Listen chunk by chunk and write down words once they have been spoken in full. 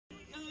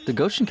The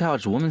Goshen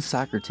College women's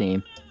soccer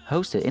team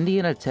hosted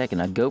Indiana Tech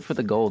in a Go for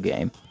the Goal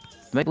game.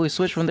 The Maple Leafs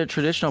switched from their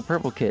traditional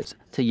purple kits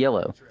to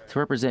yellow to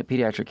represent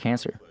pediatric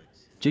cancer.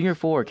 Junior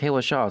forward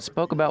Kayla Shaw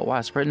spoke about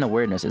why spreading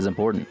awareness is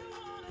important.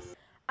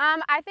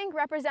 I think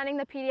representing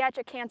the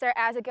pediatric cancer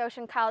as a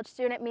Goshen College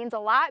student means a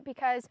lot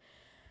because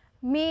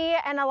me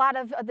and a lot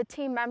of the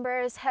team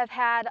members have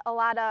had a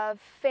lot of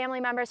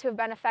family members who have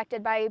been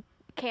affected by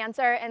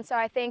cancer, and so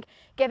I think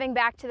giving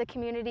back to the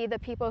community, the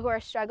people who are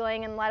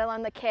struggling, and let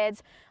alone the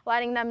kids,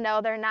 letting them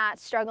know they're not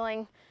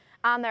struggling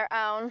on their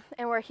own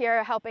and we're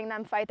here helping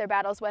them fight their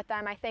battles with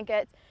them. I think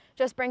it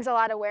just brings a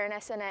lot of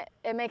awareness, and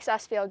it makes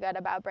us feel good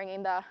about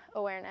bringing the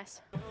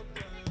awareness.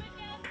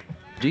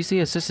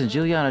 GC assistant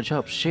Juliana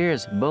Chupp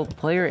shares both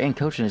player and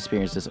coaching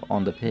experiences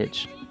on the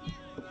pitch.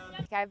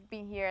 I've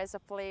been here as a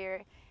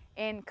player,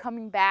 and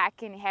coming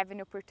back and having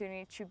the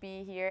opportunity to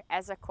be here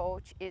as a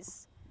coach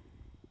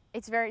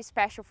it's very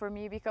special for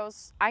me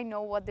because I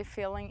know what the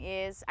feeling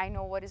is. I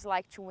know what it's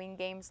like to win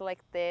games like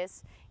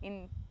this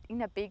in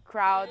a big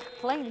crowd.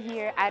 Playing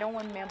here, I don't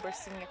remember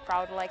seeing a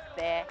crowd like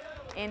that,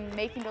 and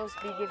making those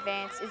big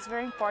events is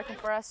very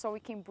important for us so we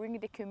can bring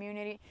the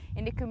community,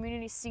 and the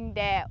community seeing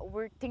that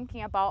we're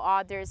thinking about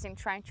others and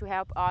trying to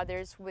help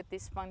others with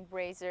this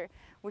fundraiser,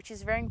 which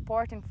is very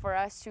important for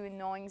us to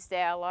knowing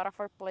that a lot of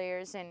our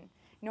players and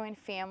knowing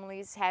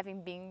families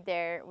having been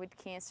there with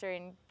cancer,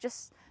 and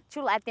just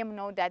to let them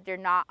know that they're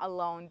not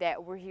alone,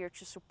 that we're here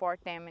to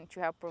support them and to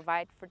help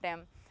provide for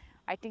them.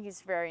 I think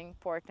it's very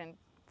important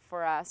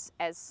for us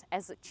as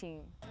a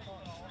team.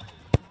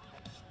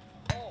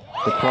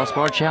 The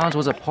Crossbar Challenge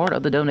was a part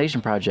of the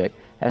donation project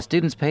as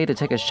students paid to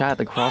take a shot at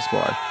the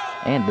crossbar,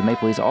 and the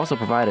Maple Leafs also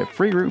provided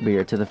free root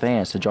beer to the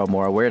fans to draw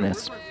more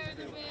awareness.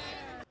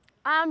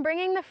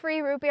 Bringing the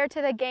free root beer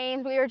to the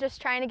games, we were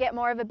just trying to get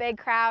more of a big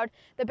crowd.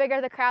 The bigger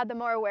the crowd, the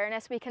more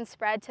awareness we can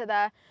spread to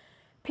the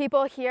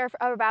people here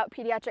about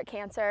pediatric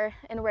cancer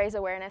and raise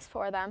awareness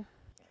for them.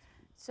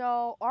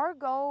 So our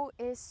goal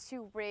is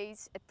to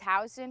raise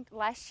 1,000.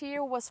 Last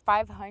year was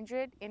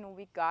 500 and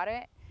we got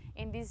it.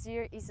 And this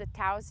year is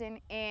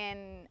 1,000,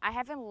 and I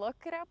haven't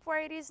looked it up where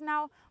it is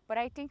now, but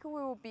I think we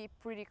will be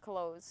pretty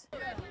close.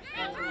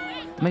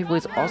 Maple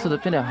Leafs also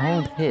defended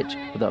home pitch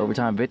with an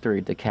overtime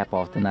victory to cap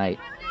off the night.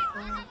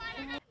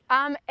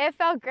 It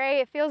felt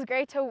great. It feels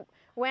great to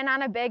win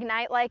on a big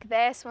night like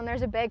this when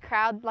there's a big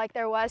crowd like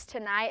there was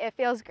tonight. It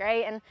feels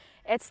great, and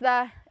it's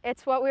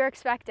what we were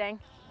expecting.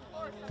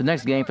 The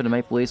next game for the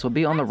Maple Leafs will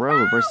be on the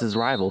road versus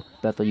rival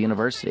Bethel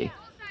University.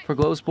 For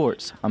Globe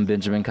Sports, I'm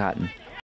Benjamin Cotton.